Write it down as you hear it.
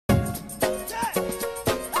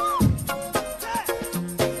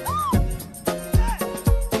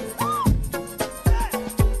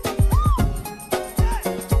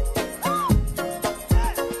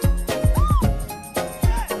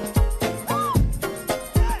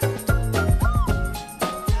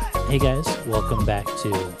Hey guys, welcome back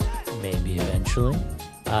to Maybe Eventually.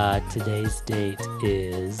 Today's date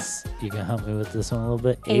is, you can help me with this one a little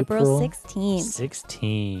bit? April 16th.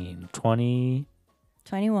 16, 20,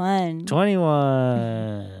 21.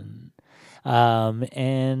 21.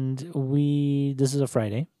 And this is a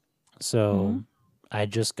Friday, so I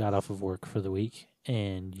just got off of work for the week,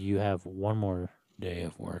 and you have one more day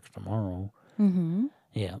of work tomorrow. Mm-hmm.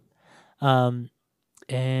 Yeah.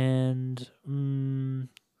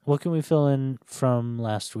 What can we fill in from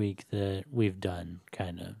last week that we've done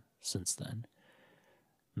kind of since then?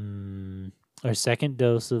 Our second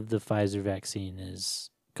dose of the Pfizer vaccine is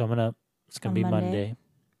coming up. It's going to be Monday.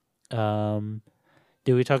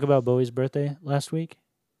 Did we talk about Bowie's birthday last week?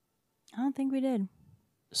 I don't think we did.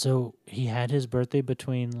 So he had his birthday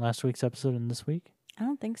between last week's episode and this week? I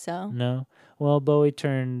don't think so. No. Well, Bowie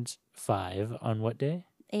turned 5 on what day?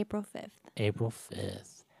 April 5th. April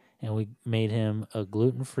 5th. And we made him a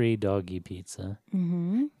gluten-free doggy pizza.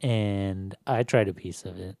 Mm-hmm. And I tried a piece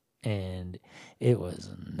of it, and it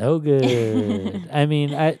was no good. I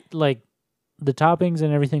mean, the toppings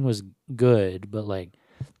and everything was good, but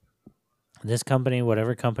this company,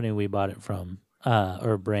 whatever company we bought it from,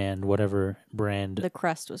 or brand, whatever brand the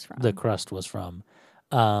crust was from.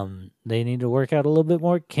 They need to work out a little bit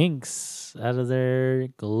more kinks out of their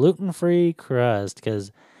gluten-free crust,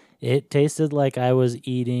 because it tasted like I was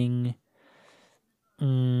eating,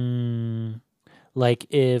 like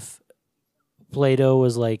if Play-Doh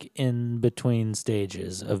was in between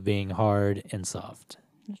stages of being hard and soft.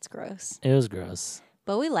 That's gross. It was gross.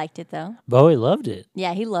 But we liked it, though. Bowie loved it.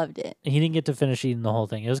 Yeah, he loved it. He didn't get to finish eating the whole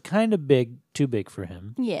thing. It was kind of too big for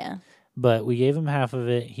him. Yeah. But we gave him half of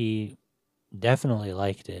it. He definitely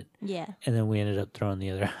liked it. Yeah. And then we ended up throwing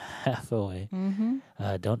the other half away. Mm-hmm.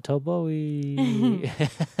 Don't tell Bowie.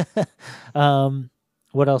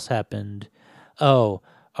 What else happened? Oh,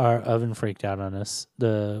 our oven freaked out on us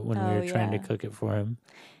when we were trying to cook it for him.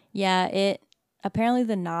 Yeah, apparently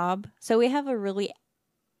the knob. So we have a really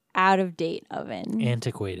out of date oven.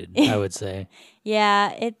 Antiquated, I would say.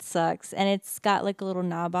 Yeah, it sucks. And it's got a little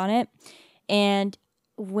knob on it. And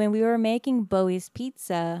when we were making Bowie's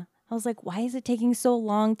pizza, I was like, why is it taking so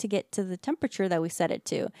long to get to the temperature that we set it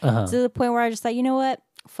to? Uh-huh. To the point where I just thought, you know what?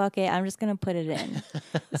 Fuck it. I'm just going to put it in.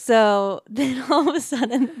 So then all of a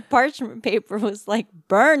sudden, the parchment paper was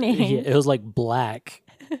burning. Yeah, it was black.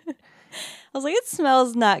 I was like, it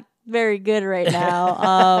smells not very good right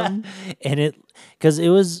now. And because it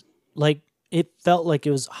was it felt like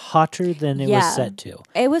it was hotter than it was set to.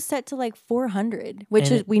 It was set to 400,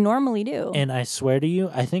 which we normally do. And I swear to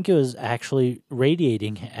you, I think it was actually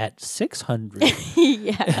radiating at 600.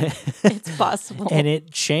 Yeah, it's possible. And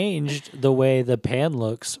it changed the way the pan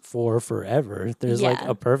looks for forever. There's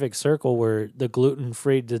a perfect circle where the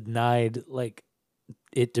gluten-free denied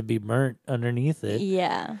it to be burnt underneath it.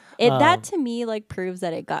 Yeah. That to me proves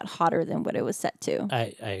that it got hotter than what it was set to.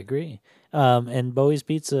 I agree. And Bowie's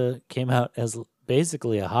pizza came out as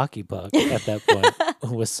basically a hockey puck at that point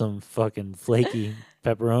with some fucking flaky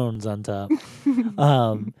pepperones on top.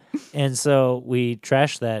 And so we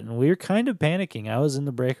trashed that, and we were kind of panicking. I was in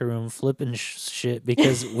the breaker room flipping shit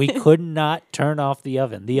because we could not turn off the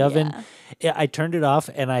oven. The oven, I turned it off,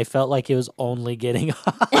 and I felt like it was only getting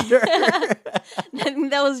hotter. I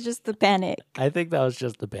think that was just the panic. I think that was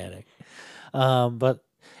just the panic. But,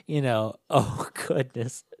 oh,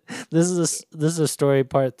 goodness. This is a story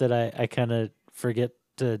part that I kind of forget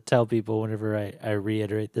to tell people whenever I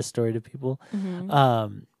reiterate this story to people.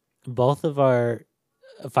 Mm-hmm. Both of our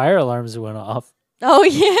fire alarms went off. Oh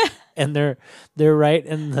yeah, and they're right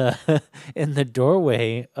in the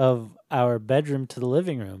doorway of our bedroom to the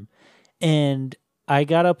living room, and I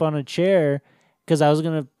got up on a chair because I was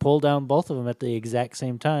gonna pull down both of them at the exact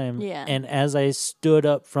same time. Yeah, and as I stood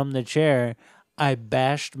up from the chair, I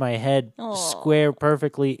bashed my head square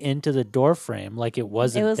perfectly into the door frame like it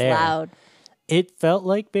wasn't there. It was loud. It felt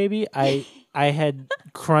like, baby, I had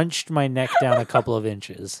crunched my neck down a couple of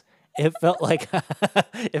inches. It felt like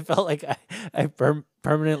I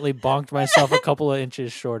permanently bonked myself a couple of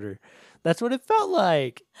inches shorter. That's what it felt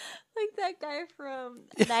like. Like that guy from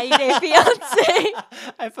 90 Day Fiance.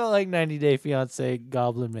 I felt like 90 Day Fiance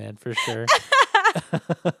Goblin Man for sure.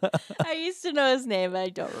 I used to know his name, but I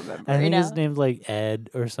don't remember. I think his name's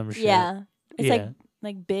Ed or some shit. Yeah. It's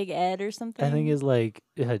like Big Ed or something. I think it's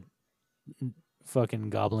fucking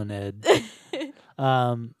Goblin Ed.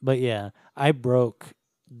 But yeah, I broke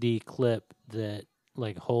the clip that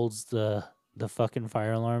holds the fucking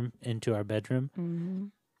fire alarm into our bedroom.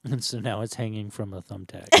 Mm-hmm. And so now it's hanging from a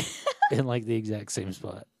thumbtack in the exact same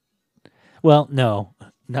spot. Well, no,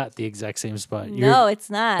 not the exact same spot. No, it's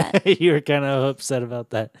not. You were kind of upset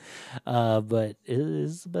about that, but it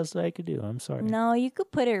is the best I could do. I'm sorry. No, you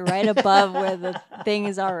could put it right above where the thing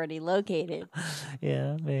is already located.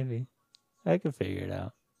 Yeah, maybe I could figure it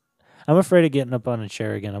out. I'm afraid of getting up on a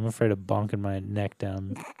chair again. I'm afraid of bonking my neck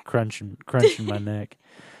down, crunching my neck.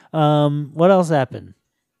 What else happened?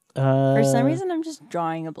 For some reason, I'm just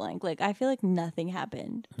drawing a blank. Like, I feel like nothing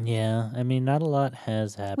happened. Yeah, I mean, not a lot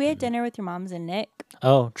has happened. We had dinner with your moms and Nick.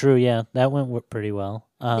 Oh, true. Yeah, that went pretty well.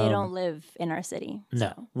 They don't live in our city.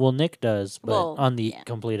 No. So. Well, Nick does, but Well, on the yeah.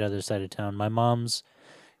 complete other side of town. My mom's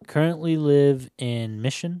currently live in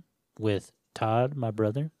Mission with Todd, my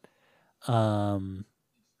brother.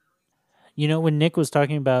 You know, when Nick was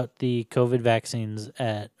talking about the COVID vaccines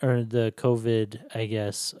or the COVID, I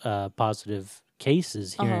guess, positive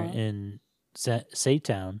cases here in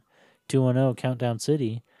Saytown, 210 Countdown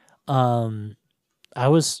City, I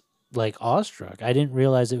was like awestruck. I didn't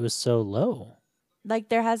realize it was so low. Like,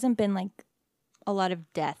 there hasn't been like a lot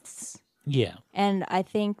of deaths. Yeah. And I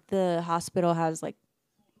think the hospital has like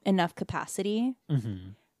enough capacity.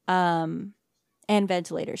 Mm-hmm. And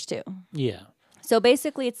ventilators too. Yeah. So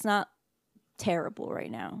basically it's not terrible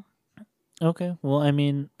right now. Okay. Well, I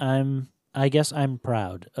mean, I guess I'm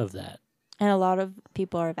proud of that. And a lot of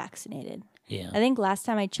people are vaccinated. Yeah. I think last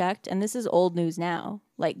time I checked, and this is old news now,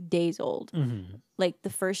 like days old. Mm-hmm. Like the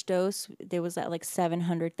first dose, there was at like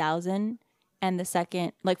 700,000, and the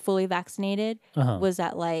second, like fully vaccinated, was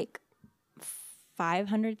at like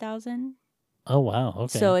 500,000. Oh wow.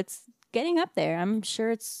 Okay. So it's getting up there. I'm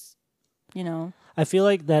sure it's, you know. I feel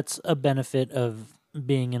like that's a benefit of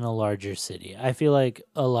being in a larger city. I feel like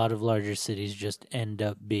a lot of larger cities just end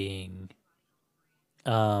up being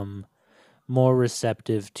more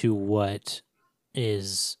receptive to what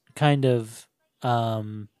is kind of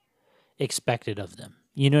expected of them.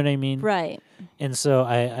 You know what I mean? Right. And so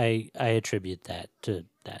I attribute that to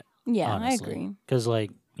that. Yeah, honestly. I agree. Because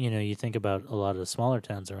like, you know, you think about a lot of the smaller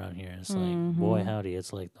towns around here, and it's like, boy howdy,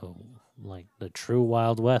 it's like the true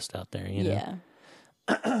Wild West out there, you know? Yeah.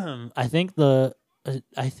 I think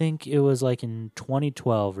I think it was like in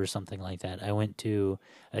 2012 or something like that. I went to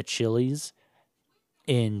a Chili's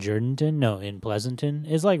in Pleasanton.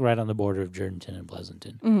 It's like right on the border of Jourdanton and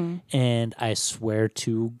Pleasanton. Mm-hmm. And I swear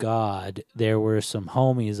to God, there were some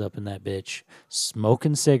homies up in that bitch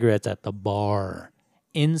smoking cigarettes at the bar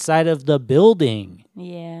inside of the building.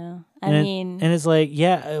 Yeah. And it's like,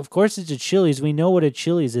 yeah, of course it's a Chili's. We know what a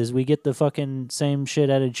Chili's is. We get the fucking same shit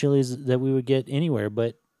out of Chili's that we would get anywhere,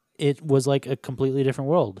 but it was like a completely different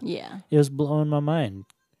world. Yeah. It was blowing my mind.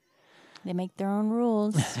 They make their own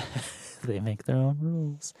rules. They make their own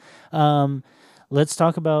rules. Let's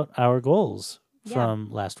talk about our goals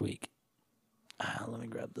from last week. Let me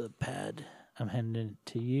grab the pad. I'm handing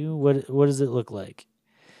it to you. What does it look like?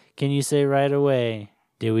 Can you say right away,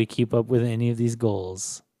 did we keep up with any of these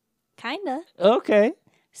goals? Kinda. Okay.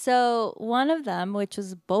 So one of them, which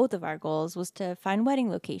was both of our goals, was to find wedding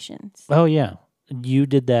locations. Oh, yeah. You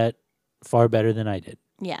did that far better than I did.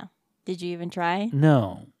 Yeah. Did you even try?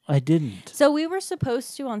 No, I didn't. So we were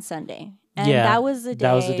supposed to on Sunday. And yeah, that was the day.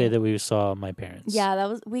 That was the day that we saw my parents.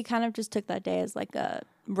 Yeah, we kind of just took that day as like a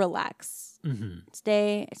relax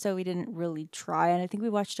day. So we didn't really try. And I think we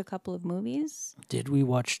watched a couple of movies. Did we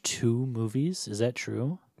watch 2 movies? Is that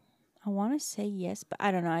true? I want to say yes, but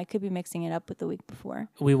I don't know. I could be mixing it up with the week before.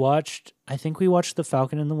 I think we watched The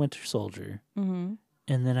Falcon and the Winter Soldier. Mm-hmm.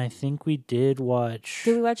 And then I think we did watch...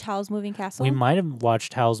 Did we watch Howl's Moving Castle? We might have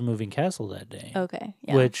watched Howl's Moving Castle that day. Okay,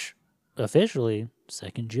 yeah. Which, officially,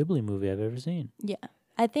 second Ghibli movie I've ever seen. Yeah.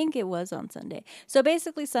 I think it was on Sunday. So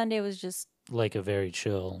basically Sunday was just... like a very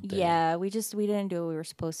chill day. Yeah, we didn't do what we were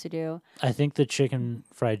supposed to do. I think the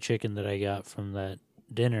fried chicken that I got from that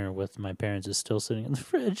dinner with my parents is still sitting in the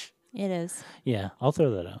fridge. It is. Yeah, I'll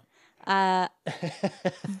throw that out.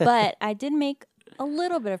 But I did make a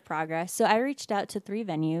little bit of progress. So I reached out to 3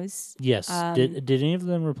 venues. Yes. Did any of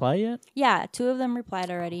them reply yet? Yeah, 2 of them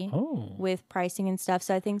replied already. Oh. With pricing and stuff.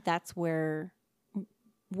 So I think that's where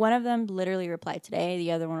one of them literally replied today.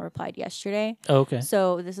 The other one replied yesterday. Oh, okay.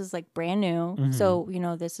 So this is like brand new. Mm-hmm. So,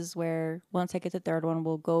 this is where once I get the third one,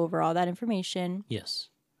 we'll go over all that information. Yes.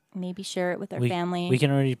 Maybe share it with our family. We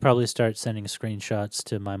can already probably start sending screenshots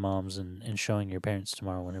to my mom's and showing your parents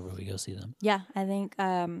tomorrow whenever we go see them. Yeah, I think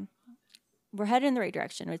we're headed in the right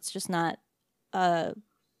direction. It's just not a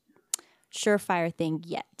surefire thing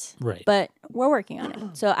yet. Right. But we're working on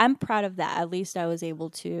it. So I'm proud of that. At least I was able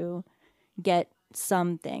to get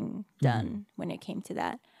something done when it came to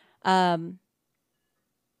that.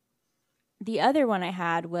 The other one I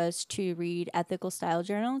had was to read Ethical Style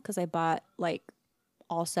Journal because I bought like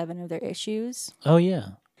all 7 of their issues. Oh yeah.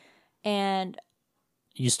 And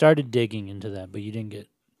You started digging into that, but you didn't get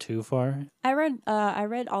too far. I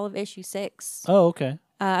read all of issue 6. Oh, okay.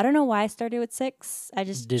 I don't know why I started with 6. I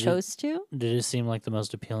just Did chose to. Did it seem like the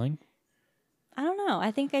most appealing? I don't know.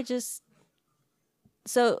 I think I just.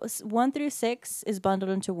 So 1 through 6 is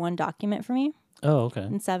bundled into one document for me, Oh, okay.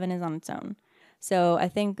 and 7 is on its own. So I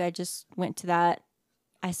think I just went to that.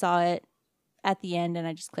 I saw it at the end, and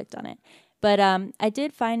I just clicked on it. But I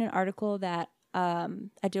did find an article that I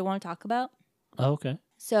did want to talk about. Oh, okay.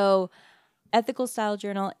 So Ethical Style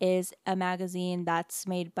Journal is a magazine that's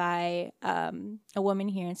made by a woman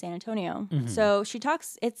here in San Antonio. Mhm. So she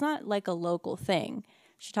talks, it's not like a local thing.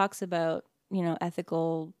 She talks about,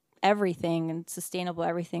 ethical everything and sustainable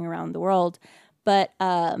everything around the world. But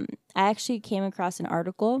I actually came across an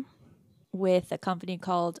article with a company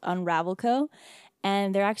called Unravel Co.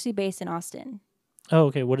 And they're actually based in Austin. Oh,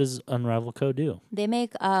 okay. What does Unravel Co. do? They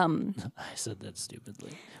make I said that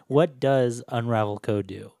stupidly. What does Unravel Co.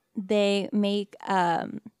 do? they make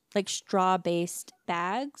like straw based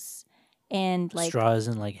bags and like Straw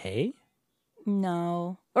isn't like hay?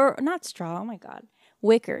 no, or not straw, oh my god.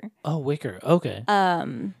 Wicker. Oh, wicker. Okay.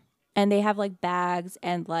 And they have like bags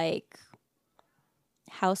and like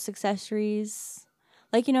house accessories.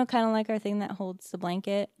 Like, kind of like our thing that holds the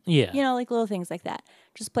blanket. Yeah. Like little things like that.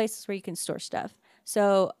 Just places where you can store stuff.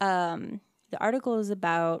 So the article is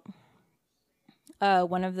about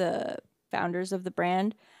one of the founders of the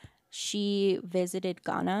brand. She visited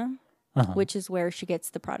Ghana, Uh-huh. which is where she gets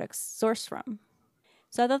the products sourced from.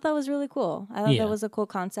 So I thought that was really cool. I thought Yeah. that was a cool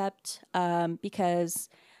concept because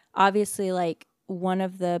obviously, like, one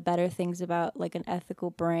of the better things about like an ethical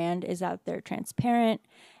brand is that they're transparent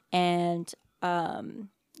and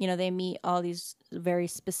they meet all these very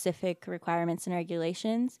specific requirements and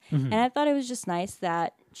regulations. Mhm. And I thought it was just nice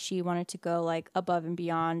that she wanted to go like above and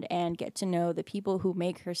beyond and get to know the people who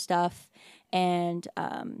make her stuff and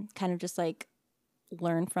kind of just like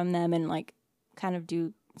learn from them and like kind of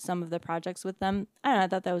do some of the projects with them. I don't know. I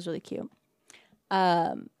thought that was really cute.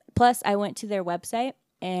 Plus, I went to their website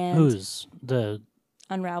and Who's the...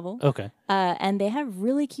 Unravel. Okay. And they have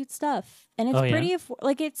really cute stuff, and it's Oh, yeah? pretty. It's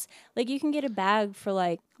like you can get a bag for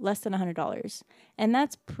like less than $100, and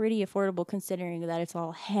that's pretty affordable considering that it's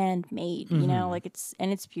all handmade. Mhm. Like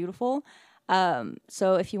it's beautiful.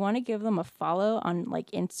 So if you want to give them a follow on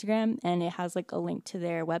like Instagram, and it has like a link to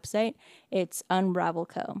their website, it's Unravel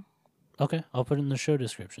Co. Okay. I'll put it in the show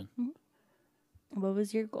description. What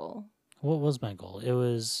was your goal? What was my goal? It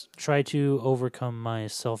was try to overcome my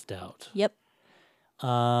self-doubt. Yep.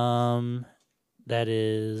 That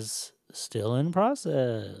is still in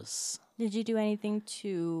process. Did you do anything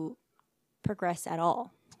to progress at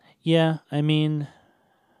all? Yeah, I mean,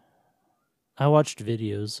 I watched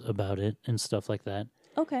videos about it and stuff like that.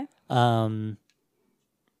 Okay. I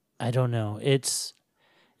don't know. It's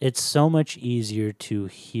so much easier to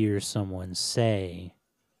hear someone say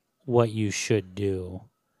what you should do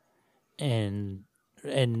and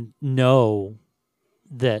know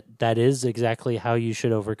that is exactly how you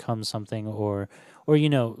should overcome something or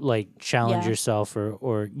like challenge Yeah. yourself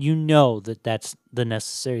or that that's the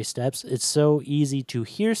necessary steps. It's so easy to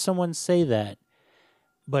hear someone say that,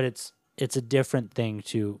 but it's a different thing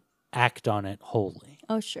to act on it wholly.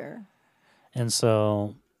 Oh, sure. And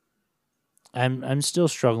so I'm still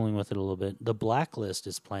struggling with it a little bit. The Blacklist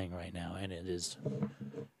is playing right now, and it is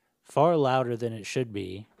far louder than it should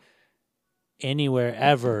be anywhere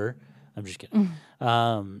ever. I'm just kidding.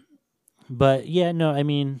 But yeah, no, I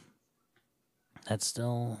mean, that's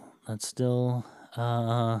still. Well,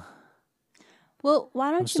 why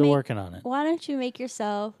I'm don't you still make working on it. Why don't you make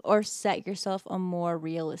yourself or set yourself a more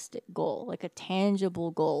realistic goal, like a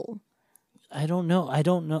tangible goal? I don't know.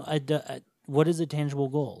 What is a tangible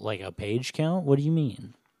goal? Like a page count? What do you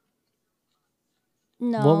mean?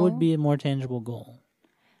 No. What would be a more tangible goal?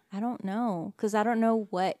 I don't know, because I don't know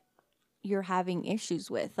what you're having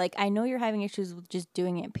issues with. Like, I know you're having issues with just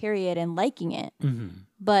doing it, period, and liking it. Mm-hmm.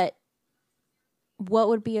 But what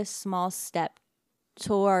would be a small step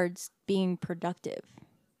towards being productive?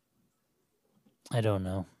 I don't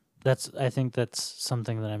know. I think that's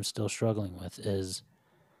something that I'm still struggling with is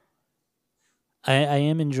I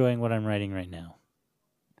am enjoying what I'm writing right now.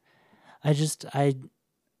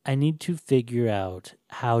 I need to figure out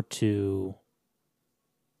how to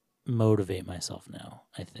motivate myself now.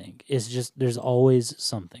 I think it's just there's always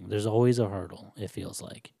something. There's always a hurdle, it feels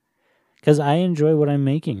like. Cuz I enjoy what I'm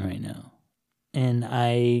making right now. And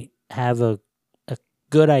I have a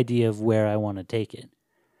good idea of where I want to take it.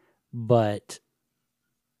 But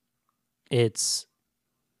it's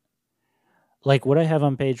like what I have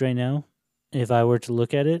on page right now if I were to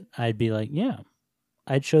look at it, I'd be like, yeah,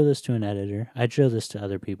 I'd show this to an editor. I'd show this to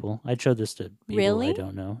other people. I'd show this to people Really? I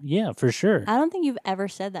don't know. Yeah, for sure. I don't think you've ever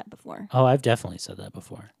said that before. Oh, I've definitely said that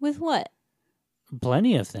before. With what?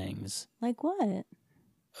 Plenty of things. Like what?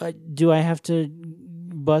 Do I have to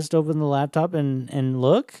bust open the laptop and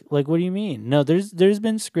look? Like, what do you mean? No, there's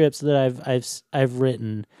been scripts that I've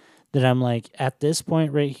written that I'm like, at this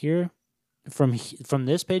point right here, from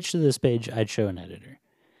this page to this page, I'd show an editor.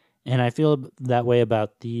 And I feel that way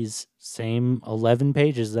about these same 11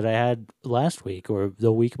 pages that I had last week or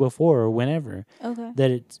the week before or whenever. Okay.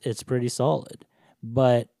 That it's pretty solid.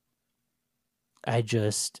 But I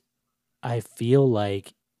feel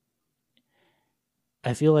like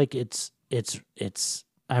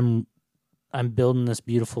I'm building this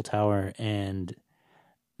beautiful tower and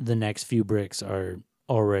the next few bricks are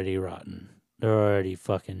already rotten. They're already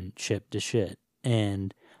fucking chipped to shit.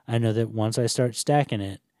 And I know that once I start stacking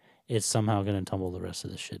it, it's somehow going to tumble the rest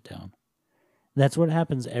of the shit down. That's what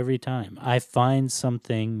happens every time. I find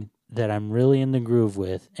something that I'm really in the groove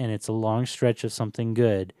with, and it's a long stretch of something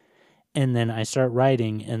good, and then I start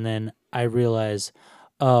writing, and then I realize,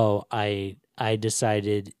 oh, I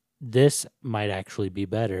decided this might actually be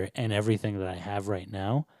better, and everything that I have right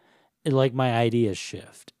now, like my ideas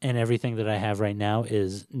shift, and everything that I have right now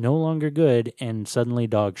is no longer good and suddenly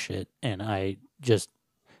dog shit, and I just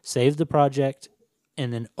save the project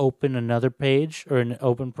and then open another page or an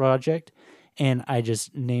open project, and I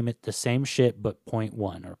just name it the same shit but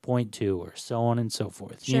 0.1 or 0.2 or so on and so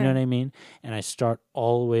forth. Sure. You know what I mean? And I start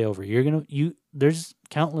all the way over. There's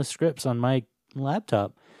countless scripts on my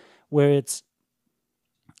laptop where it's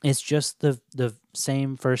just the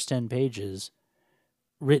same first 10 pages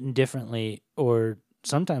written differently or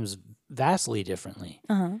sometimes vastly differently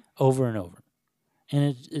over and over.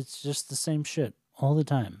 And it's just the same shit all the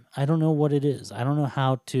time. I don't know what it is. I don't know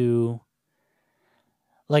how to...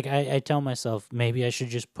 Like, I tell myself, maybe I should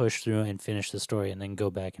just push through and finish the story and then go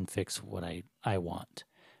back and fix what I want.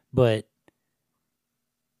 But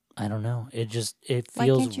I don't know. It feels wrong. Why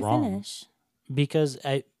can't you finish? Because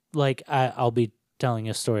I'll be telling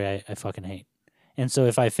a story I fucking hate. And so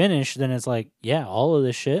if I finish, then it's like, yeah, all of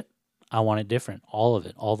this shit, I want it different. All of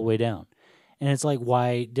it, all the way down. And it's like,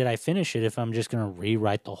 why did I finish it if I'm just going to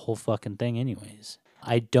rewrite the whole fucking thing anyways?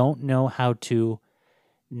 I don't know how to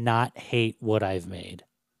not hate what I've made.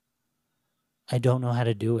 I don't know how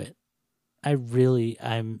to do it. That's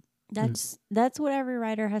what every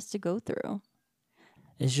writer has to go through.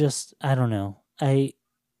 It's just, I don't know. I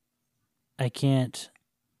can't.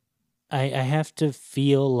 I have to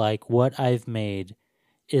feel like what I've made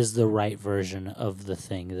is the right version of the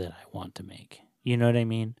thing that I want to make. You know what I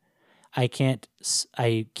mean? I can't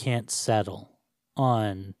settle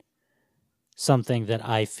on something that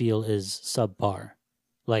I feel is subpar.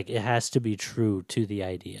 Like, it has to be true to the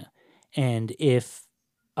idea. And if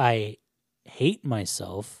I hate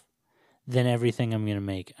myself, then everything I'm going to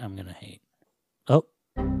make, I'm going to hate. Oh.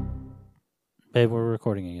 Babe, we're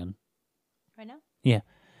recording again. Right now? Yeah.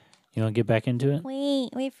 You want to get back into it?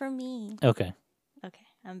 Wait for me. Okay. Okay,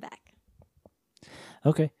 I'm back.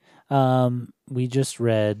 Okay. We just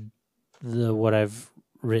read what I've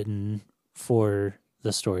written for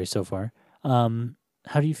the story so far.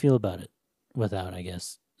 How do you feel about it without, I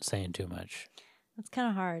guess, saying too much? That's kind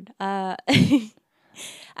of hard. I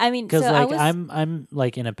mean, because so like I'm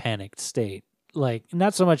like in a panicked state. Like,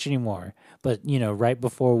 not so much anymore, but right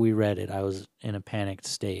before we read it, I was in a panicked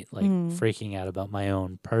state, like freaking out about my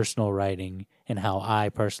own personal writing and how I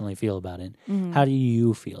personally feel about it. How do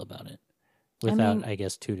you feel about it? Without, I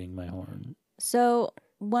guess, tooting my horn. So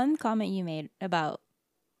one comment you made about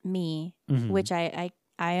me, which I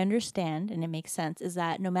understand and it makes sense, is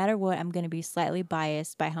that no matter what, I'm going to be slightly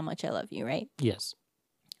biased by how much I love you, right? Yes.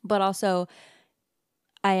 But also,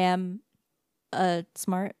 I am a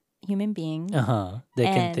smart human being. That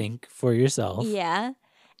can think for yourself. Yeah.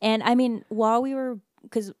 And I mean, while we were,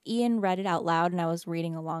 because Ian read it out loud and I was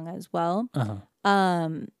reading along as well.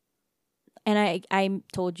 And I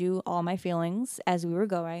told you all my feelings as we were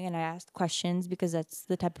going, and I asked questions because that's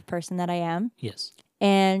the type of person that I am. Yes.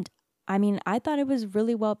 And I mean, I thought it was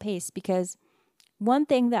really well paced because one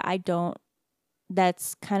thing that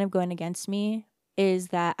that's kind of going against me is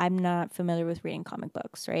that I'm not familiar with reading comic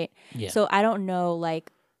books, right? Yeah. So I don't know,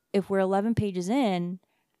 like, if we're 11 pages in,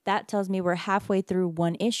 that tells me we're halfway through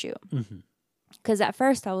one issue. Because at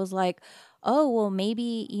first I was like, oh, well,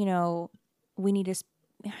 maybe, we need to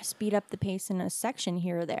speed up the pace in a section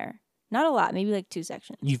here or there. Not a lot, maybe like 2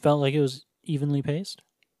 sections. You felt like it was evenly paced?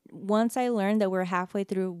 Once I learned that we're halfway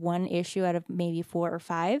through one issue out of maybe 4 or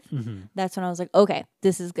 5, that's when I was like, okay,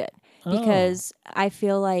 this is good. Because I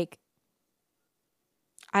feel like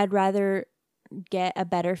I'd rather get a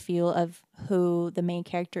better feel of who the main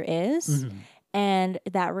character is. Mhm. And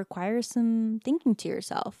that requires some thinking to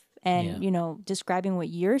yourself and, Yeah. you know, describing what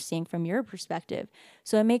you're seeing from your perspective.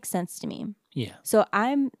 So it makes sense to me. Yeah. So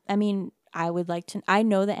I would like to, I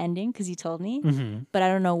know the ending because you told me, Mm-hmm. but I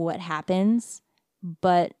don't know what happens.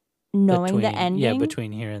 But knowing the ending. Yeah,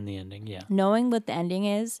 between here and the ending. Yeah. Knowing what the ending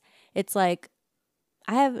is, it's like,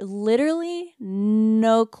 I have literally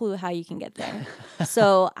no clue how you can get there.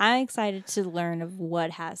 So I'm excited to learn of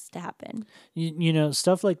what has to happen. You know,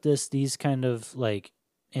 stuff like this, these kind of like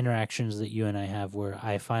interactions that you and I have where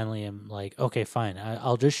I finally am like, okay, fine.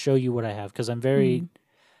 I'll just show you what I have because I'm very,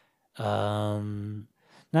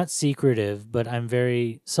 not secretive, but I'm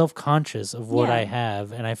very self-conscious of what I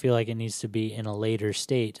have. And I feel like it needs to be in a later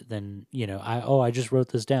state than, you know, I just wrote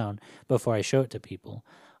this down before I show it to people.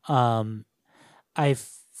 I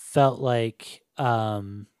felt like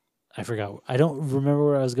I forgot. I don't remember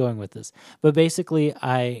where I was going with this, but basically,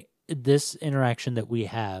 this interaction that we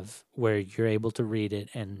have, where you're able to read it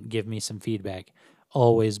and give me some feedback,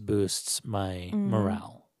 always boosts my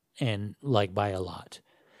morale, and like by a lot.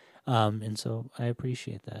 And so I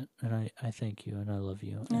appreciate that, and I thank you, and I love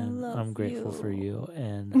you, and I'm grateful for you,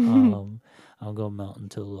 and I'll go melt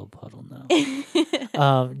into a little puddle now.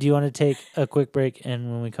 Do you want to take a quick break,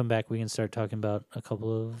 and when we come back, we can start talking about a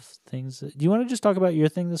couple of things? Do you want to just talk about your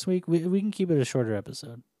thing this week? We can keep it a shorter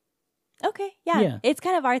episode. Okay, yeah. It's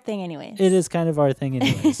kind of our thing anyways. It is kind of our thing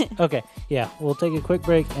anyways. Okay, yeah, we'll take a quick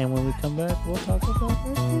break, and when we come back, we'll talk about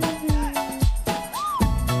it.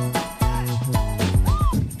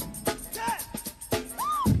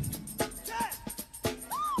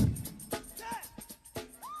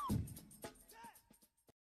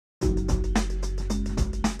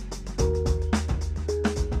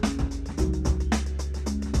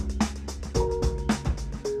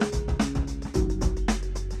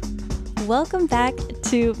 Welcome back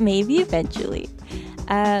to Maybe Eventually.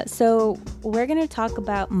 So we're going to talk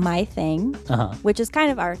about my thing, which is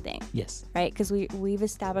kind of our thing. Yes. Right? Because we've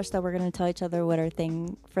established that we're going to tell each other what our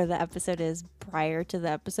thing for the episode is prior to the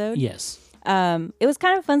episode. Yes. It was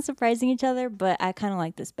kind of fun surprising each other, but I kind of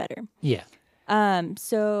like this better. Yeah.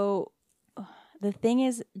 So the thing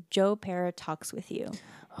is, Joe Pera Talks With You.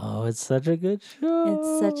 Oh, it's such a good show.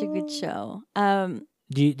 It's such a good show.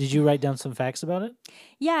 Did you write down some facts about it?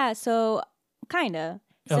 Yeah, so kind of.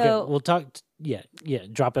 Okay, So, we'll talk. Yeah,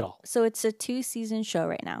 drop it all. So it's a 2-season show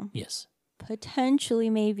right now. Yes. Potentially,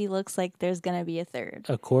 maybe looks like there's going to be a third.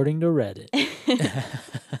 According to Reddit.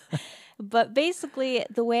 But basically,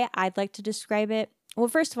 the way I'd like to describe it, well,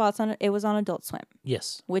 first of all, it was on Adult Swim.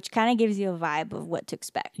 Yes. Which kind of gives you a vibe of what to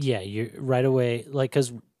expect. Yeah, you're right away, like,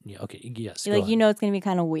 because, okay, yes. Like, you know it's going to be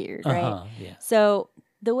kind of weird, right? Yeah. So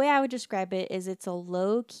the way I would describe it is it's a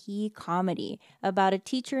low-key comedy about a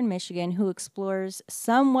teacher in Michigan who explores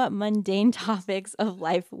somewhat mundane topics of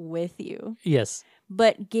life with you. Yes.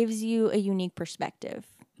 But gives you a unique perspective.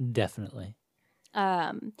 Definitely.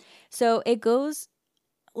 So it goes,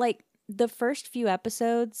 like, the first few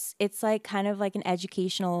episodes, it's like kind of like an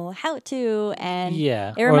educational how-to, and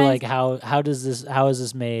yeah, it or reminds, like how is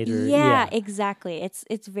this made? Or yeah, exactly.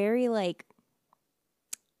 It's very like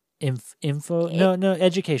info. No,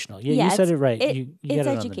 educational. Yeah, you said it right. You it's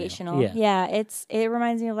got it educational. On the nail. Yeah, it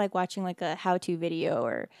reminds me of like watching like a how-to video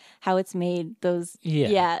or how it's made. Those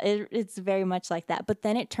it's very much like that. But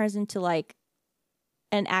then it turns into like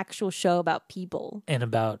an actual show about people and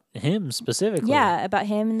about him specifically. Yeah, about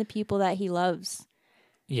him and the people that he loves.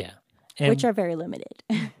 Yeah, which are very limited.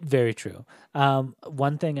 Very true.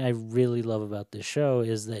 One thing I really love about this show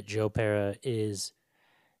is that Joe Pera is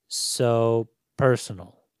so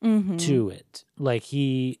personal to it. Like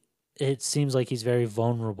it seems like he's very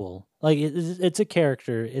vulnerable. Like it's a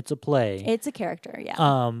character, it's a play. It's a character,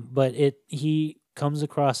 yeah. But he comes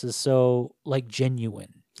across as so like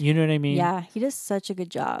genuine. You know what I mean? Yeah, he does such a good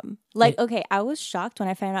job. Like, okay, I was shocked when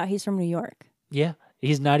I found out he's from New York. Yeah,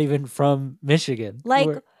 he's not even from Michigan.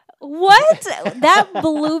 Like, what? That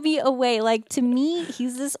blew me away. Like, to me,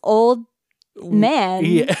 he's this old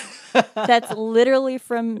man that's literally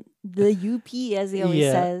from the UP, as he always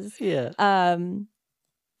says. Yeah. And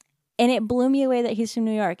it blew me away that he's from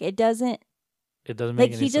New York. It doesn't make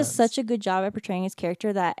any sense. He does such a good job at portraying his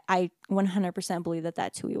character that I 100% believe that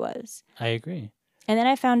that's who he was. I agree. And then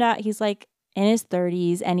I found out he's like in his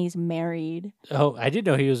 30s and he's married. Oh, I didn't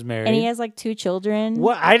know he was married. And he has like 2 children.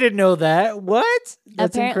 What? I didn't know that. What?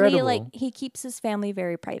 That's apparently incredible. Like he keeps his family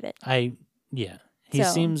very private. He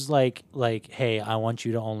seems like hey, I want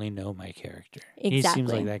you to only know my character. Exactly. He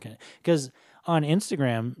seems like that kind of, because on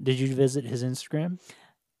Instagram, did you visit his Instagram?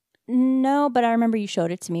 No, but I remember you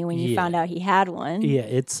showed it to me when you Yeah. found out he had one. Yeah,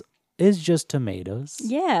 it's just tomatoes.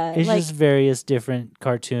 Yeah. It's like, just various different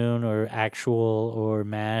cartoon or actual or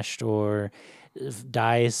mashed or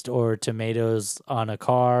diced or tomatoes on a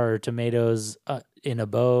car or tomatoes in a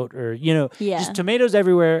boat or yeah. just tomatoes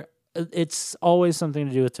everywhere. It's always something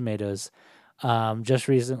to do with tomatoes. Just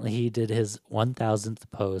recently he did his 1000th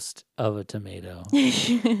post of a tomato,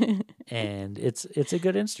 and it's a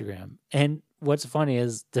good Instagram. And what's funny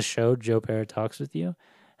is the show Joe Pera Talks With You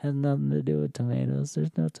has nothing to do with tomatoes.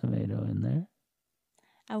 There's no tomato in there.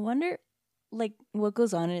 I wonder, like, what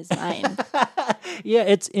goes on in his mind. Yeah,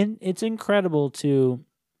 it's incredible to,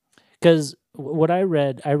 because what I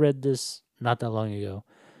read this not that long ago,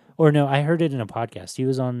 or no, I heard it in a podcast. He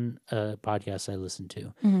was on a podcast I listened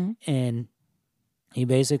to, Mm-hmm. and he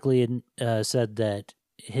basically said that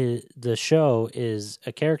the show is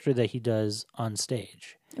a character that he does on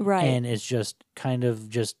stage, Right. and it's just kind of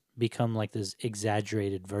just become like this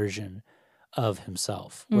exaggerated version of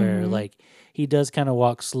himself, where Mhm. like he does kind of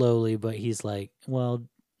walk slowly, but he's like, well,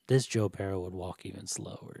 this Joe Pera would walk even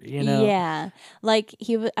slower, Yeah. Like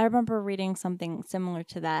I remember reading something similar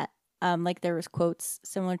to that. Like there was quotes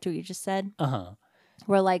similar to what you just said,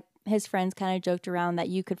 where like his friends kind of joked around that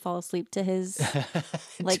you could fall asleep to his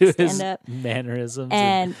like to stand his up mannerisms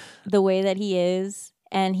and the way that he is,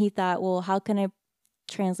 and he thought, well, how can I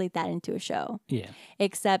translate that into a show? yeah,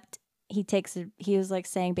 Except he was like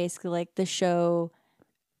saying basically like the show,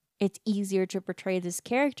 it's easier to portray this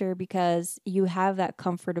character because you have that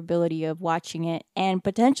comfortability of watching it and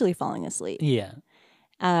potentially falling asleep. yeah.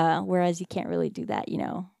 Whereas you can't really do that,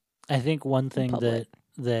 I think one thing public.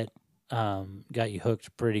 that got you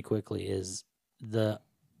hooked pretty quickly is the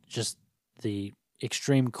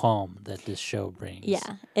extreme calm that this show brings.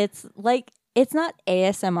 Yeah. It's like, it's not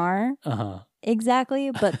ASMR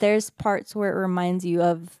exactly, but there's parts where it reminds you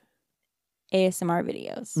of ASMR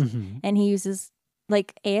videos. Mm-hmm. And he uses,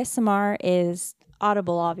 like, ASMR is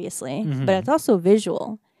audible, obviously, Mhm. but it's also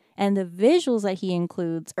visual. And the visuals that he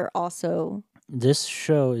includes are also, This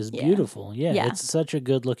show is Yeah. beautiful. Yeah, Yeah. it's such a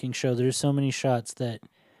good looking show. There's so many shots that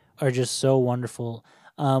are just so wonderful.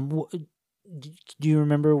 Do you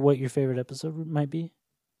remember what your favorite episode might be?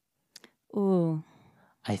 ooh,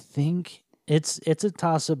 I think it's a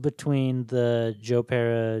toss up between the Joe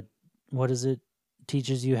Pera, what is it,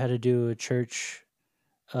 teaches you how to do a church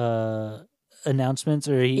announcements,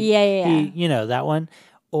 or he that one,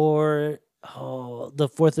 or the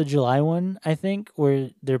 4th of July one, I think, where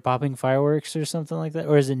they're popping fireworks or something like that,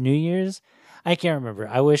 or is it New Year's? I can't remember.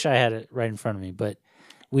 I wish I had it right in front of me, but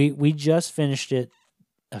we just finished it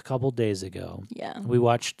a couple days ago. Yeah. We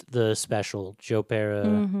watched the special Joe Pera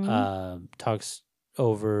Mhm. talks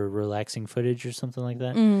over relaxing footage or something like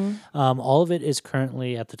that. Mm-hmm. All of it is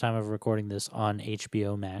currently, at the time of recording this, on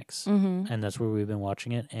HBO Max, Mm-hmm. and that's where we've been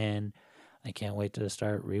watching it. And I can't wait to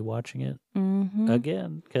start rewatching it Mm-hmm.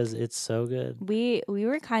 again because it's so good. We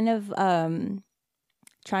were kind of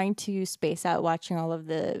trying to space out watching all of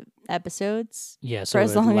the episodes Yeah, for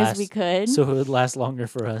as long as we could. so it would last longer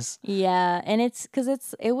for us. Yeah, and it's because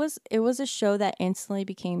it was a show that instantly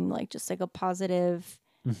became like just like a positive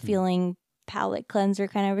Mhm. feeling palate cleanser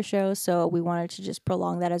kind of a show. So we wanted to just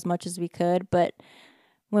prolong that as much as we could. But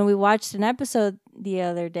when we watched an episode the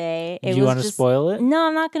other day, Do you want to spoil it? No,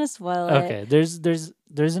 I'm not going to spoil it. Okay,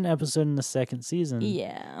 there's an episode in the second season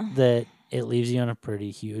Yeah. that it leaves you on a pretty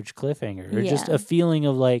huge cliffhanger, or just Yeah. a feeling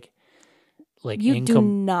of like You do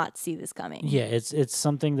not see this coming. Yeah, it's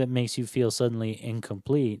something that makes you feel suddenly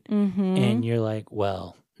incomplete, Mm-hmm. and you're like,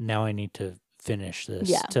 well, now I need to finish this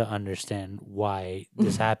Yeah. to understand why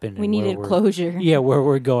this happened. We and where needed we're- closure. Yeah, where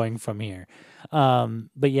we're going from here.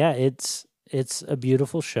 But yeah, it's a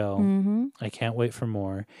beautiful show. Mm-hmm. I can't wait for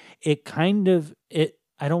more. It kind of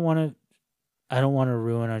I don't want to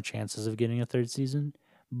ruin our chances of getting a third season,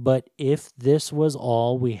 but if this was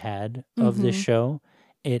all we had of this Mhm. show,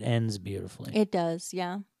 it ends beautifully. It does,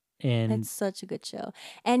 yeah. and It's such a good show.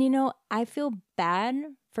 And I feel bad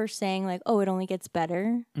for saying like, oh, it only gets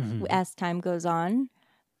better Mhm. as time goes on.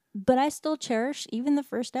 But I still cherish even the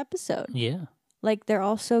first episode. yeah. Like they're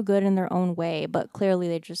all so good in their own way, but clearly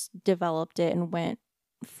they just developed it and went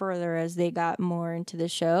further as they got more into the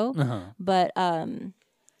show. Uh-huh. But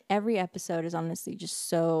every episode is honestly just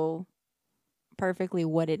so perfectly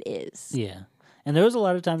what it is. Yeah. And there was a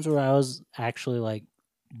lot of times where I was actually like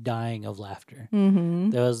dying of laughter. Mm-hmm.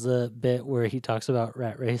 There was the bit where he talks about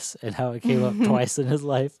Rat Race and how it came up twice in his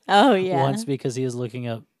life. Oh yeah. Once because he was looking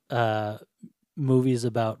up movies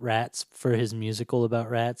about rats for his musical about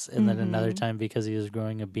rats, and then another Mhm. time because he was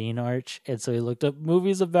growing a bean arch, and so he looked up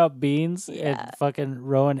movies about beans. Yeah. And fucking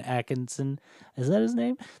Rowan Atkinson, is that his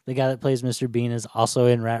name? The guy that plays Mr. Bean is also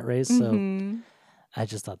in Rat Race. So Mhm. I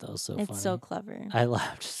just thought that was so It's funny. so clever. I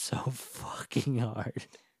laughed so fucking hard.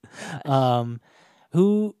 Gosh.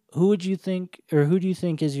 Who would you think, or who do you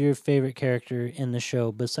think is your favorite character in the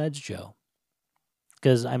show besides Joe?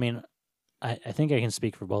 Because I mean, I think I can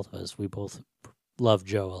speak for both of us. We both love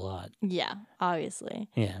Joe a lot. Yeah, obviously.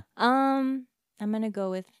 Yeah. I'm gonna go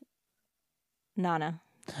with Nana.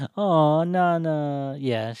 Oh, Nana.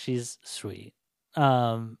 Yeah, she's sweet.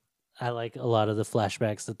 I like a lot of the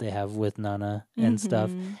flashbacks that they have with Nana and stuff.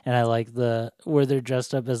 Mhm. And I like the where they're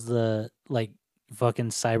dressed up as the like fucking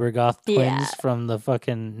cybergoth twins Yeah. from the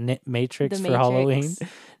fucking Matrix The for Halloween.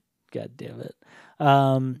 Matrix. God damn it.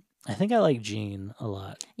 I think I like Gene a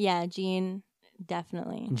lot. Yeah, Gene,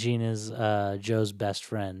 definitely. Gene is Joe's best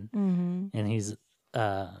friend, Mm-hmm. and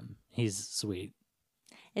he's sweet.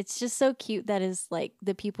 It's just so cute that is like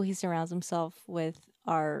the people he surrounds himself with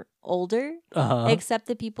are older, Uh-huh. except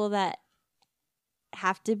the people that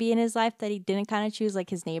have to be in his life that he didn't kind of choose, like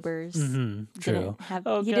his neighbors. Mm-hmm. True. Didn't have,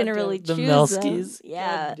 Oh, he God didn't damn really it. The choose Melskis. them.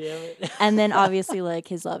 Yeah, God damn it. and then obviously like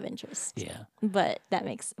his love interest. Yeah. But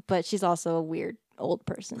but she's also a weird old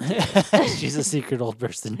person. Too. She's a secret old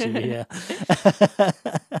person too, yeah.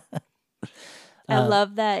 I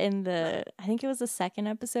love that in I think it was the second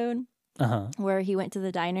episode where he went to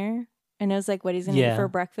the diner and it was like what he's gonna eat for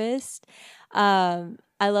breakfast. I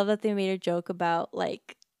love that they made a joke about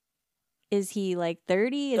like, is he like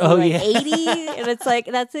 30? Is he like 80? And it's like,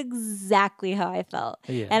 that's exactly how I felt.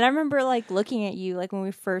 Yeah. And I remember like looking at you like when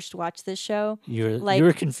we first watched this show. You like,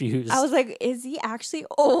 were confused. I was like, is he actually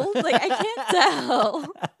old? Like I can't tell.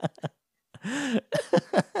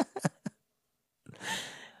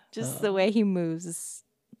 Just the way he moves is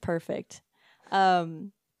perfect.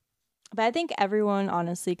 But I think everyone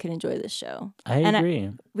honestly could enjoy this show. I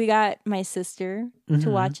agree. We got my sister to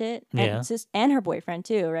watch it. And, and her boyfriend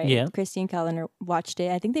too, right? Yeah. Christine Kellner watched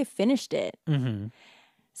it. I think they finished it. Mm-hmm.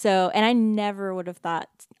 So, and I never would have thought,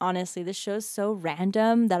 honestly, this show's so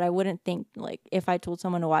random that I wouldn't think, like, if I told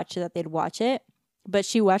someone to watch it, that they'd watch it. But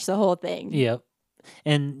she watched the whole thing. Yep.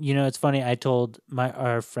 And, you know, it's funny. I told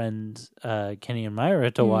our friends, Kenny and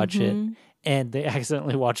Myra, to watch it. And they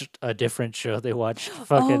accidentally watched a different show. They watched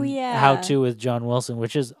fucking How To with John Wilson,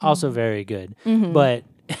 which is also very good. But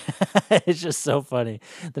it's just so funny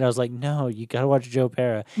that I was like, no, you got to watch Joe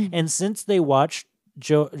Pera. And since they watched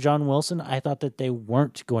John Wilson, I thought that they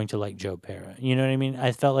weren't going to like Joe Pera. You know what I mean?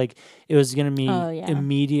 I felt like it was going to be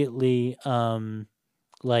immediately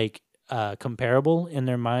comparable in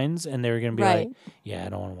their minds. And they were going to be like, yeah, I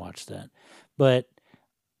don't want to watch that. But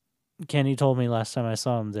Kenny told me last time I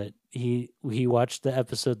saw him that he watched the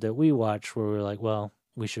episode that we watched where we were like, well,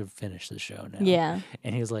 we should finish the show now. Yeah.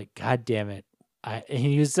 And he was like, God damn it. And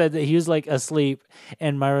he said that he was like asleep,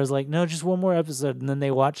 and Myra was like, no, just one more episode. And then they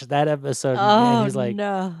watched that episode, and he's like,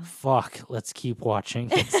 no. fuck, let's keep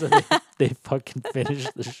watching. And so they fucking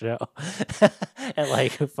finished the show at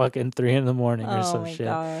like fucking 3 a.m. or some shit.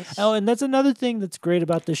 Gosh. Oh, and that's another thing that's great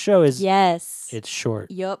about the show is it's short.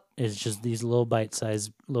 Yep. It's just these little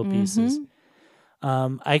bite-sized little pieces.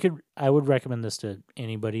 I would recommend this to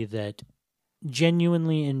anybody that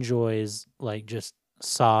genuinely enjoys like just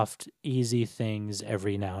soft, easy things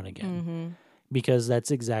every now and again, because that's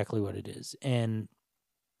exactly what it is. And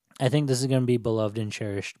I think this is going to be beloved and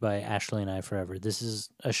cherished by Ashley and I forever. This is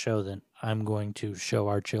a show that I'm going to show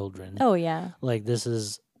our children. Oh yeah, like this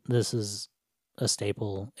is a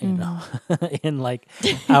staple in in like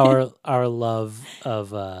our love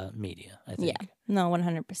of media. I think. Yeah, no,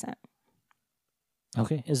 100%.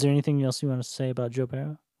 Okay, is there anything else you want to say about Joe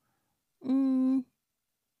Pera?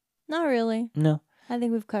 Not really. No. I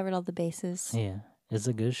think we've covered all the bases. Yeah, it's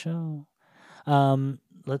a good show.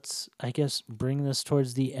 Let's, I guess, bring this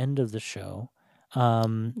towards the end of the show.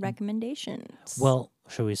 Recommendations. Well,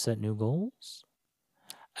 shall we set new goals?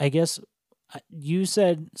 I guess you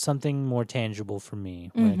said something more tangible for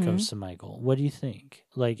me when it comes to my goal. What do you think?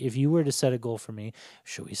 Like, if you were to set a goal for me,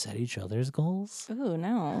 should we set each other's goals? Ooh,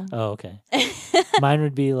 no. Oh, okay. Mine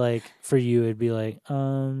would be like, for you, it'd be like,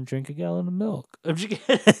 drink a gallon of milk. I'm just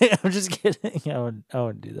kidding. I'm just kidding. I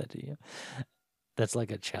wouldn't do that to you. That's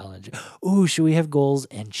like a challenge. Ooh, should we have goals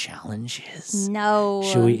and challenges? No.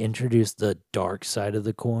 Should we introduce the dark side of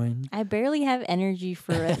the coin? I barely have energy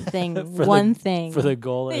for a thing. thing. For the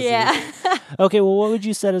goal. Yeah. Okay, well, what would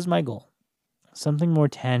you set as my goal? Something more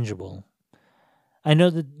tangible. I know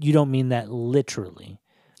that you don't mean that literally,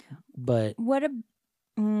 but but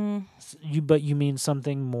you mean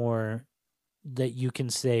something more that you can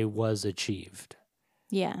say was achieved.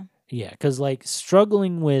 Yeah. Yeah, because like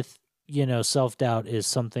struggling with, self-doubt is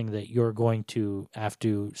something that you're going to have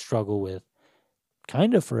to struggle with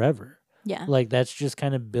kind of forever. Yeah. Like that's just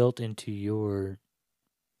kind of built into your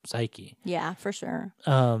psyche. Yeah, for sure.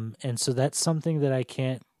 And so that's something that I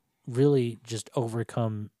can't really just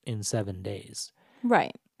overcome in 7 days.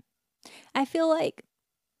 Right. I feel like,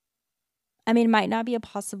 it might not be a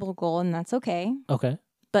possible goal, and that's okay. Okay.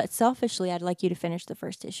 But selfishly, I'd like you to finish the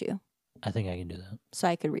first issue I think I can do that. so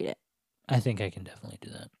I could read it. I think I can definitely do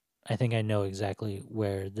that. I think I know exactly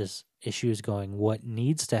where this issue is going, what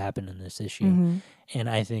needs to happen in this issue, Mm-hmm. and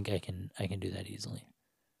I think I can do that easily.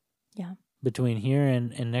 Yeah. Between here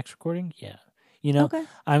and next recording, yeah. Okay.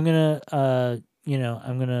 I'm gonna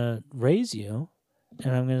I'm gonna raise you,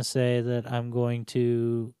 and I'm gonna say that I'm going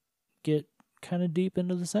to get kind of deep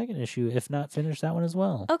into the second issue, if not finish that one as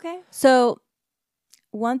well. Okay. So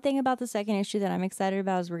one thing about the second issue that I'm excited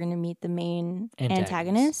about is we're going to meet the main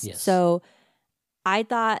antagonist. Yes. So I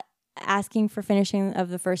thought asking for finishing of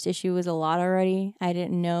the first issue was a lot already. I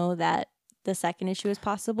didn't know that the second issue is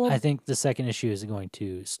possible. I think the second issue is going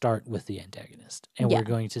to start with the antagonist, and Yeah. we're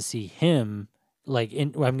going to see him. I'm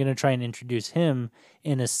going to try and introduce him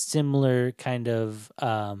in a similar kind of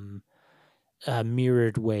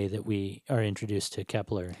mirrored way that we are introduced to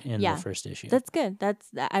Kepler in Yeah. the first issue. That's good.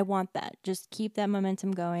 I want that. Just keep that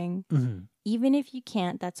momentum going. Mhm. Even if you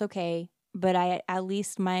can't, that's okay. But at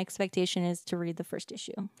least my expectation is to read the first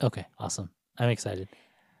issue. Okay, awesome. I'm excited.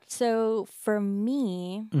 So for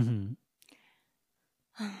me, Mm-hmm.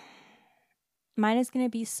 mine is going to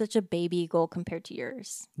be such a baby goal compared to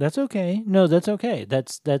yours. That's okay. No, that's okay.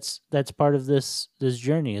 That's part of this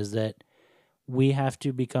journey, is that we have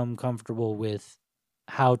to become comfortable with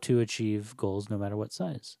how to achieve goals no matter what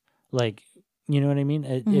size. Like, you know what I mean?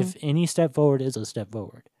 If any step forward is a step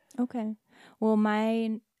forward. Okay. Well,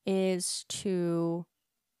 mine is to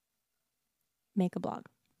make a blog.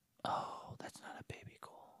 Oh, that's not a baby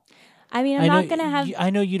goal. I'm not going to have... I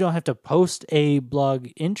know you don't have to post a blog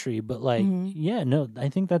entry, but like, Mhm. yeah, no, I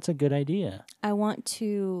think that's a good idea. I want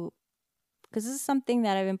to... Because this is something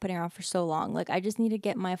that I've been putting off for so long. Like, I just need to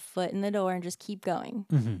get my foot in the door and just keep going.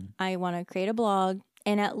 Mm-hmm. I want to create a blog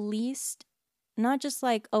and at least not just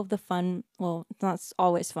like, the fun... Well, it's not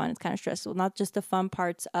always fun. It's kind of stressful. Not just the fun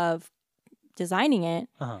parts of designing it,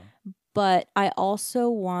 Uh-huh. but I also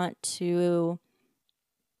want to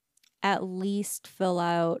at least fill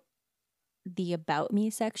out the About Me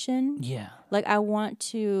section. Yeah. Like, I want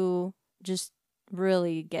to just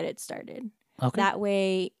really get it started. Okay. That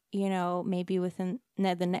way, maybe within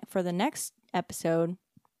for the next episode,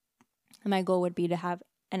 my goal would be to have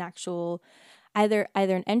an actual either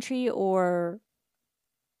an entry or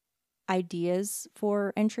ideas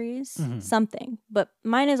for entries, something. But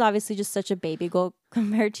mine is obviously just such a baby goal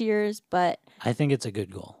compared to yours, but I think it's a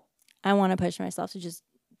good goal. I want to push myself to just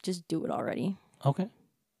do it already. Okay.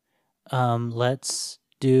 Let's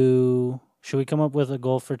do... Should we come up with a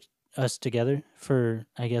goal for us together for,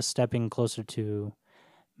 I guess, stepping closer to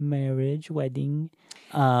marriage, wedding?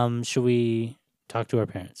 Should we talk to our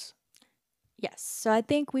parents? Yes. So I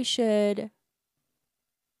think we should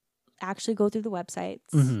actually go through the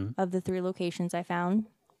websites of the 3 locations I found.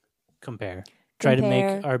 Compare. Try to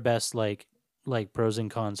make our best, like pros and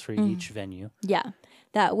cons for each venue. Yeah.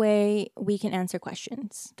 That way we can answer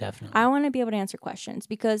questions. Definitely. I want to be able to answer questions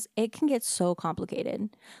because it can get so complicated.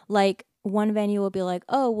 Like, one venue will be like,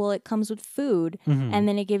 oh, well, it comes with food. And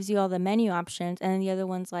then it gives you all the menu options. And then the other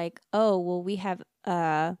one's like, oh, well, we have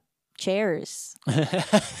chairs.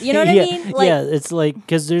 You know what I mean? Like, yeah, it's like,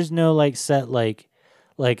 because there's no like set like,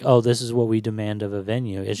 oh, this is what we demand of a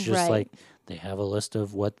venue. It's just Right. like they have a list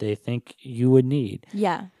of what they think you would need.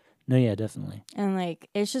 Yeah. No, yeah, definitely. And like,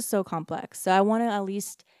 it's just so complex. So I want to at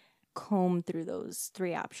least comb through those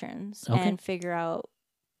 3 options and figure out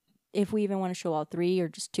if we even want to show all 3 or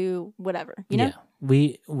just 2, whatever, you know? Yeah.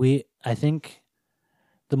 We I think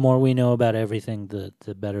the more we know about everything, the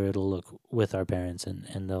better it'll look with our parents,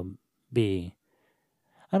 and they'll be,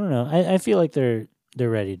 I don't know. I feel like they're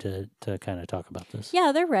ready to kind of talk about this.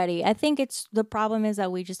 Yeah, they're ready. I think the problem is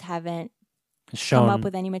that we just haven't come up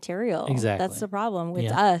with any material. Exactly. That's the problem with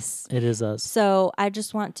us. It is us. So I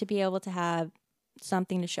just want to be able to have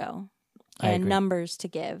something to show and numbers to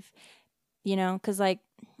give, because like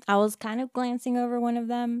I was kind of glancing over one of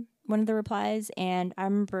the replies, and I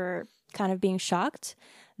remember kind of being shocked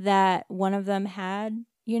that one of them had,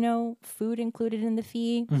 food included in the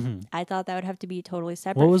fee. I thought that would have to be a totally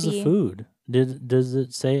separate What was fee. the food? Does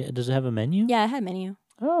it have a menu? Yeah, it had menu.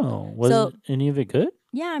 Oh, was any of it good?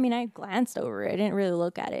 Yeah, I mean, I glanced over it. I didn't really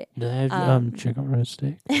look at it. Did I have chicken fried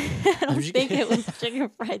steak? I don't just think kidding. it was chicken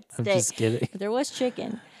fried I'm steak. just kidding. But there was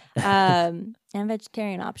chicken and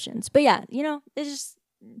vegetarian options. But yeah, it's just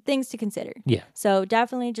things to consider. Yeah. So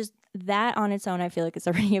definitely just that on its own, I feel like it's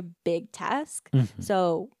already a big task. Mm-hmm.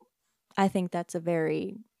 So I think that's a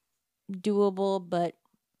very doable but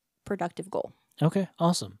productive goal. Okay,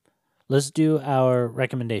 awesome. Let's do our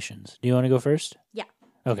recommendations. Do you want to go first? Yeah.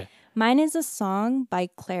 Okay. Mine is a song by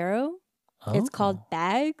Clairo. It's Oh. called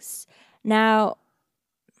Bags. Now,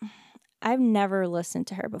 I've never listened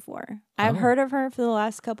to her before. I've heard of her for the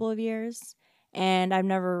last couple of years, and I've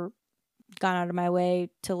never gone out of my way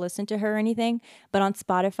to listen to her or anything. But on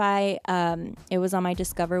Spotify, it was on my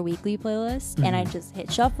Discover Weekly playlist, and I just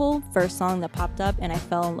hit shuffle, first song that popped up, and I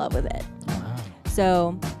fell in love with it. Wow.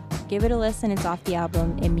 So give it a listen. It's off the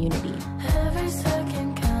album Immunity. Every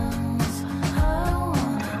second counts. I don't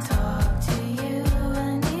wanna talk to you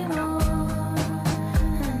anymore.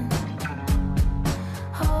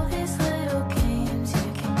 All these little games,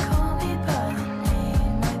 you can call me by the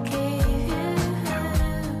name I gave you.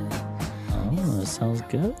 Oh, that sounds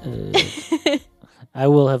good. I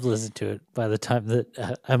will have listened to it by the time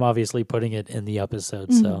that I'm obviously putting it in the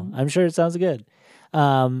episode, so I'm sure it sounds good.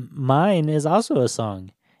 Mine is also a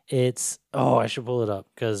song. It's I should pull it up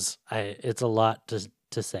because it's a lot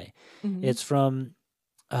to say. Mhm. It's from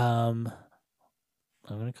I'm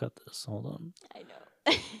gonna cut this. Hold on. I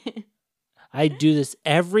know. I do this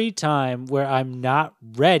every time where I'm not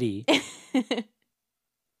ready.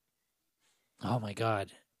 Oh my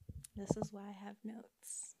god. This is why I have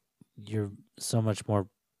notes. You're so much more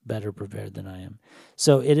better prepared than I am.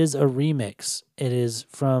 So it is a remix. It is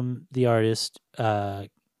from the artist God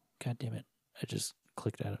damn it. I just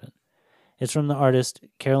clicked out of it. It's from the artist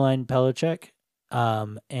Caroline Pelacek.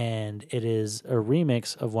 And it is a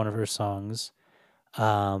remix of one of her songs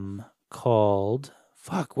called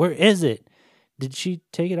where is it? Did she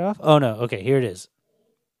take it off? Oh no. Okay, here it is.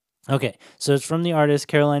 Okay. So it's from the artist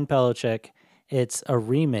Caroline Pelacek. It's a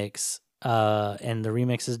remix. And the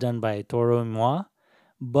remix is done by Toro y Moi,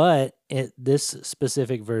 but this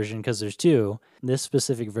specific version, because there's two, this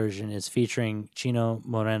specific version is featuring Chino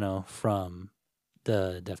Moreno from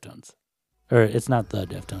the Deftones. Or it's not the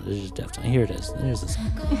Deftones, it's just Deftones. Here it is. Here's the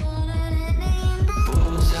song.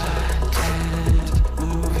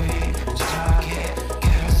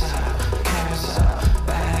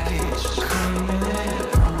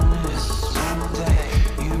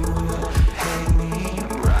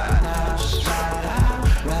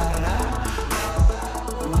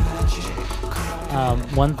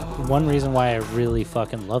 One reason why I really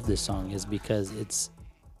fucking love this song is because it's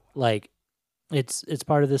like it's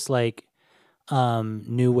part of this like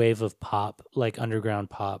new wave of pop, like underground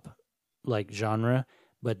pop like genre,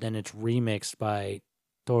 but then it's remixed by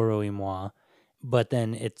Toro y Moi, but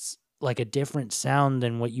then it's like a different sound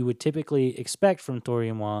than what you would typically expect from Toro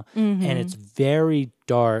y Moi, and it's very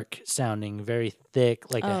dark sounding, very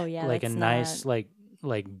thick, like a nice like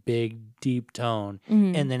big deep tone,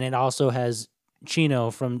 and then it also has Chino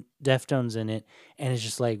from Deftones in it, and it's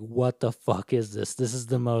just like, what the fuck is this? This is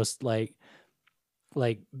the most like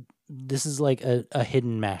this is like a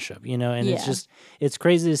hidden mashup, you know? And it's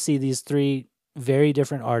crazy to see these three very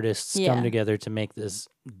different artists come together to make this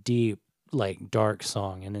deep, like dark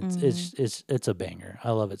song, and it's a banger. I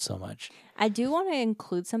love it so much. I do want to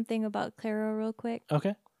include something about Clairo real quick.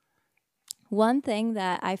 Okay. One thing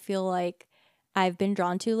that I feel like I've been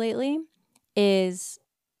drawn to lately is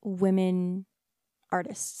women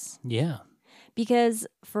artists. Yeah. Because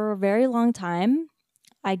for a very long time,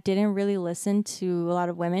 I didn't really listen to a lot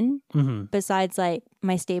of women besides like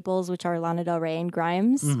my staples, which are Lana Del Rey and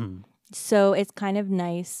Grimes. So it's kind of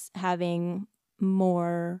nice having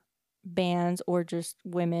more bands or just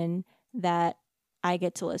women that I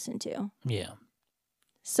get to listen to. Yeah.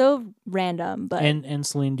 So random, but and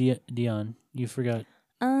Celine Dion, you forgot.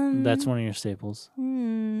 That's one of your staples.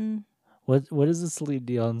 What is the Celine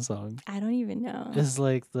Dion song? I don't even know. It's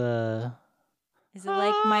like the... Is it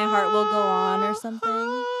like My Heart Will Go On or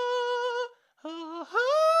something?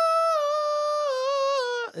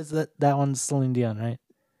 Is that one's Celine Dion, right?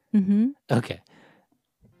 Mm-hmm.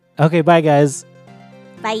 Okay, bye guys.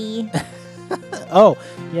 Bye. Oh,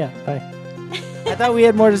 yeah, bye. I thought we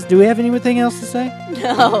had more to... Do we have anything else to say?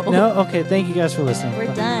 No. No? Okay, thank you guys for listening.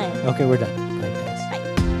 We're done. Okay, we're done.